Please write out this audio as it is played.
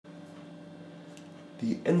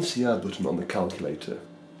The nCr button on the calculator,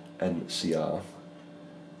 nCr,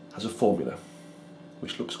 has a formula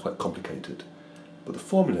which looks quite complicated, but the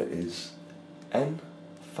formula is n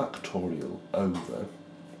factorial over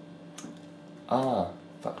r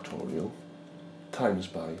factorial times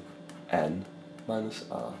by n minus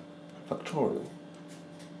r factorial.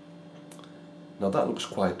 Now that looks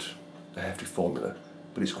quite a hefty formula,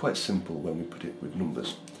 but it's quite simple when we put it with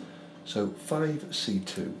numbers. So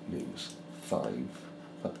 5c2 means 5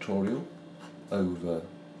 factorial over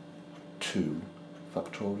 2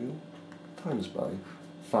 factorial times by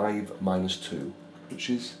 5 minus 2, which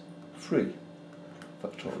is 3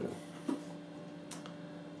 factorial.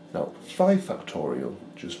 Now 5 factorial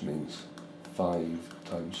just means 5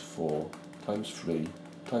 times 4 times 3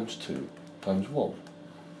 times 2 times 1.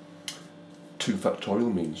 2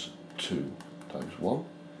 factorial means 2 times 1,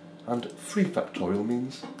 and 3 factorial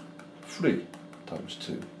means 3 times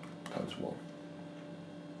 2 times 1.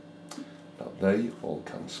 Now they all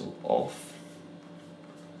cancel off.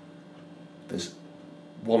 There's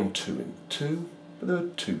 1 2 in 2, but there are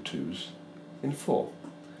 2 2's in 4.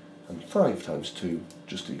 And 5 times 2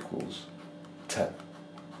 just equals 10.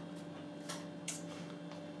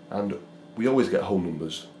 And we always get whole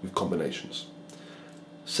numbers with combinations.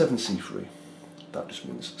 7c3, that just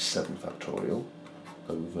means 7 factorial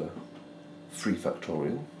over 3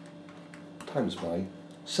 factorial times by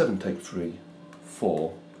 7 take 3,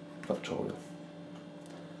 4 factorial.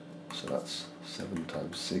 So that's 7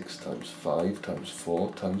 times 6 times 5 times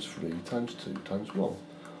 4 times 3 times 2 times 1,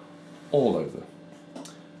 all over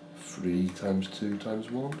 3 times 2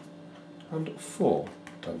 times 1 and 4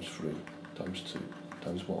 times 3 times 2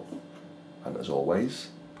 times 1. And as always,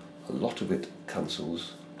 a lot of it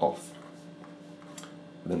cancels off.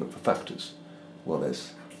 And then look for factors. Well,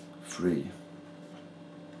 there's 3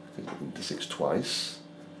 into 6 twice,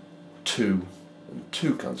 2 and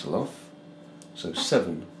 2 cancel off, so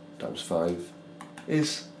 7 times 5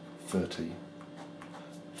 is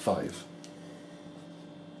 35.